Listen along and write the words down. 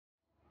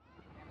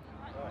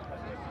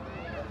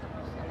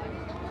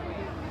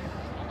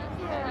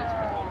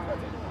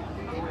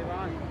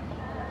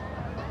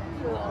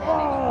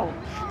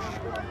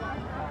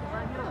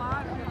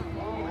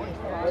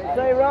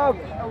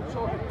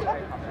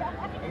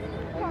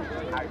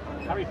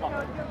Harry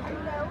Potter.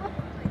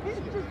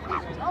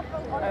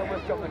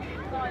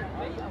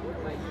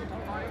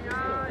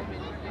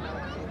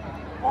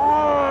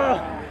 Oh!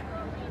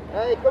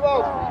 Hey, come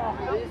on.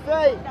 What do you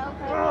say?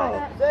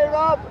 Say,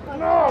 Rob.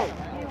 No.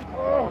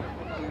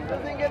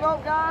 Doesn't give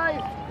up,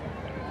 guys.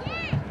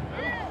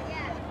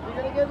 You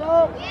gonna give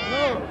up?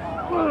 No.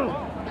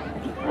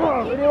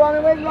 Who do you want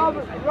to win, Rob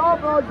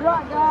or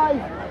Drac,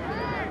 guys?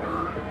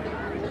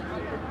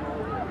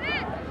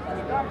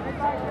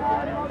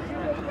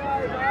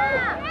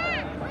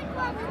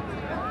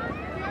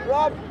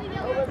 Rob,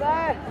 over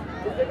there,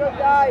 is the good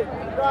guy.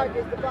 Drac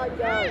is the bad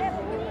guy.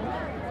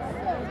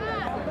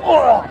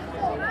 Oh!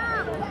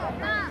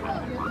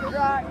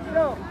 Drac,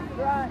 no.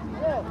 Drac,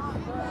 no.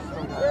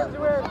 Where's the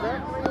word,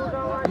 Drac? We don't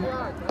know why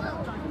Drac.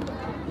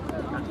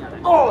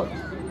 Oh!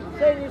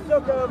 Saying you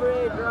suck over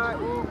here, Drac.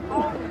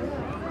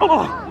 Oh!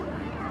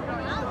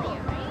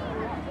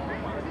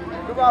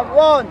 Come on,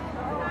 1.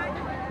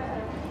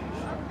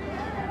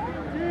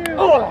 2.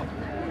 Oh!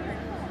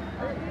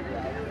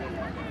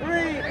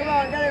 3, come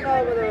on, get him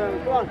over the room,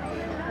 come on.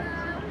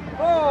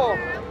 4.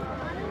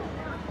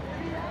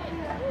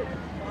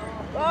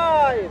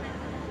 5.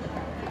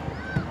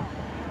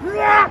 6.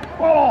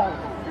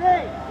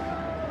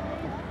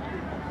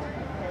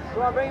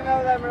 Come on, bring him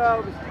over them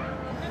ropes.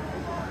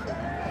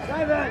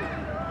 7.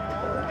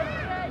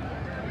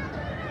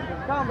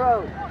 Come on, bro.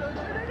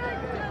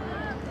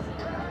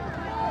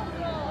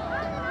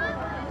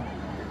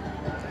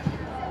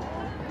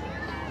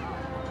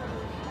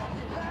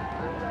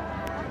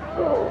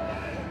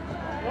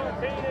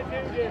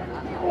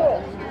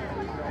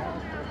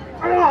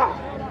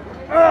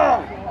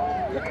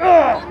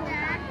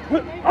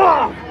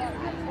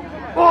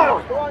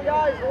 'Come on,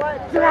 guys,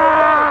 let's go,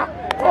 Rob!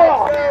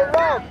 Let's go,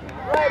 Rob!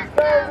 Let's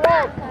go,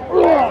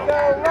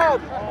 Rob!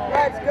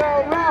 Let's go,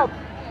 Rob!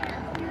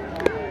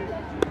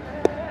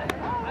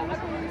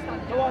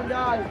 Come on,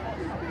 guys!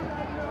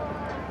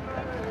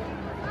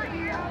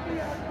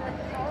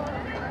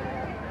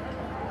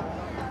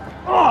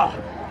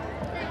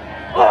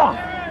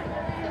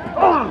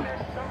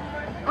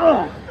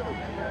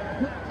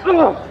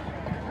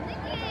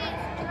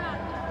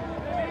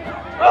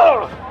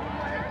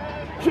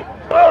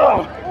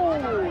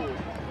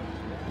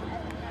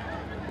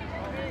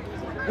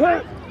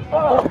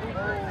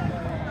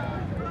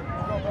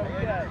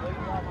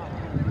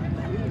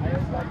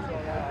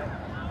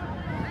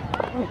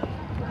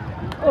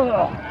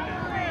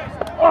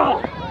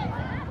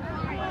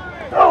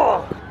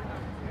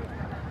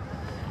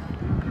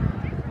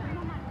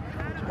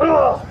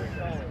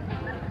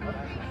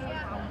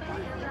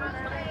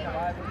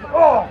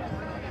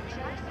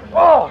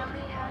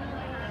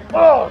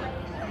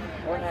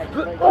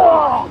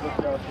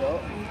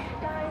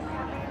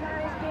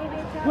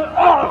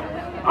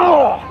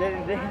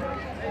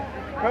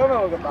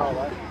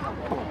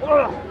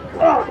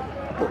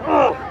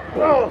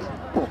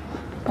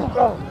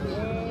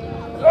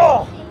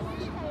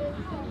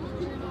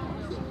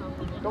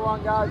 Come on,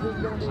 guys,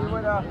 who's going to be the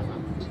winner?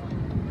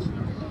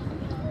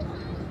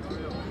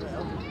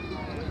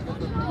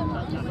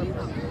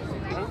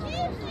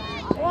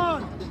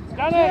 One,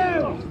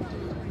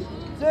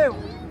 two.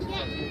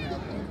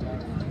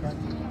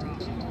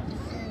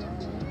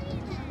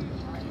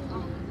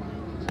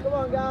 Come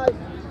on, guys.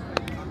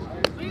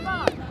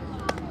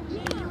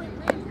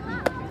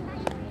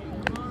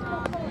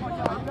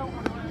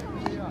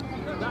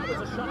 That was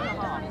a shot and a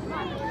half.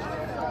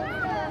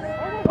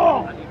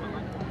 Oh!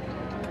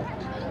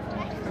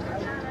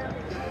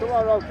 Come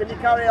on, Rob, can you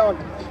carry on?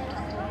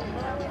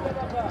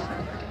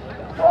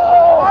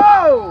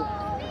 Oh!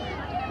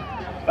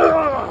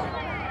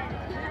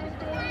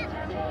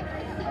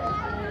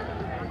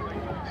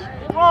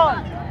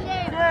 1,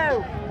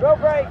 2, rope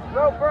break,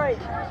 rope break.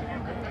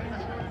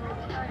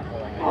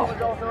 Oh,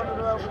 it's also under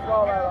the rope as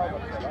well there,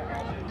 Robert.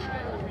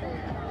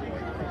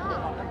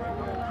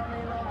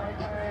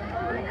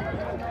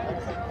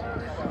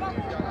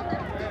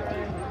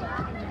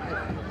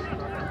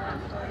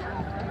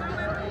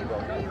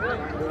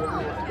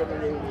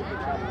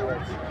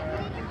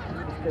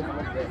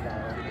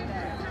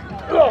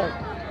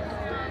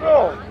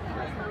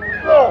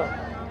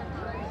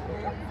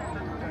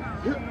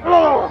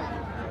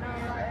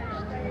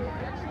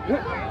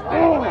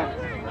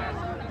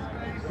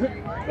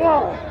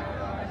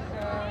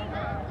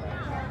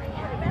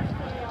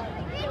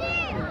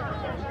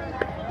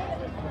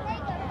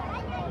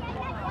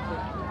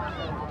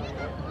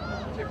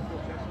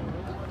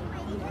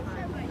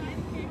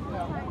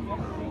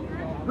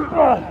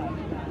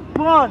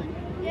 One,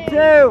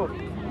 2,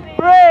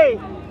 3.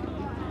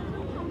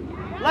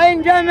 Ladies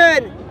and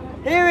gentlemen,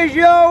 here is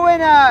your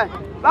winner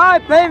by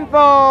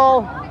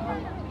pinfall,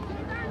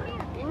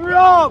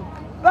 Rob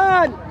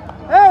Van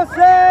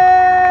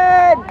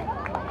Helsing!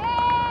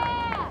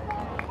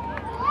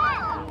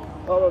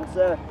 Hold on,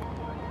 sir.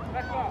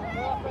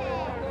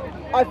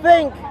 I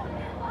think.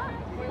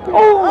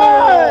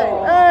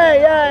 Oh!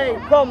 Hey,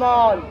 come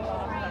on!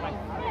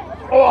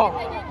 Oh!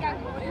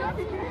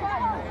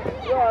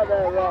 Right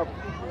there, Rob.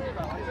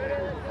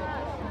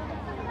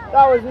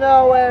 That was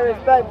nowhere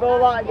respectful,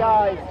 that,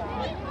 guys.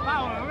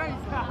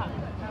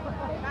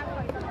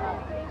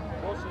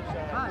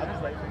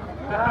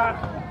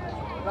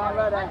 Not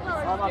ready.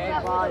 I'm up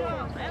to 5.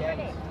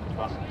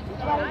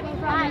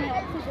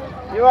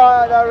 You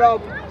alright there,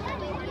 Rob?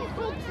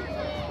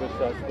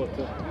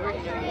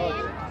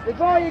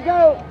 Before you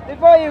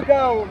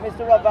go,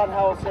 Mr. Rob Van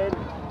Helsing,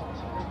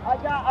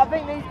 I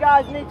think these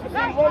guys need to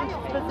see one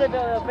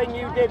specific thing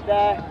you did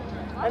there.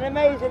 And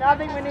amazing, I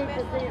think we need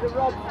to see the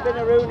Rob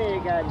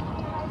Spinneroony again.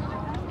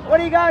 What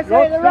do you guys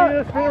say? The Rob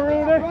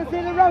Spinneroony? You want to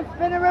see the Rob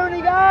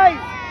Spinneroony, guys?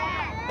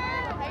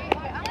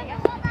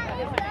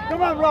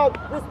 Come on, Rob,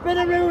 the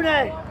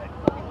Spinneroony.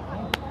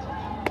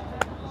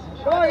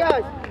 Come on,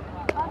 guys.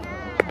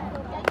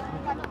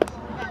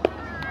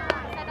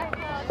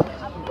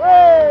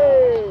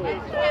 Hey!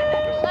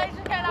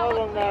 Well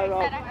done there,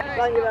 Rob.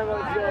 Thank you very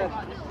much, sir.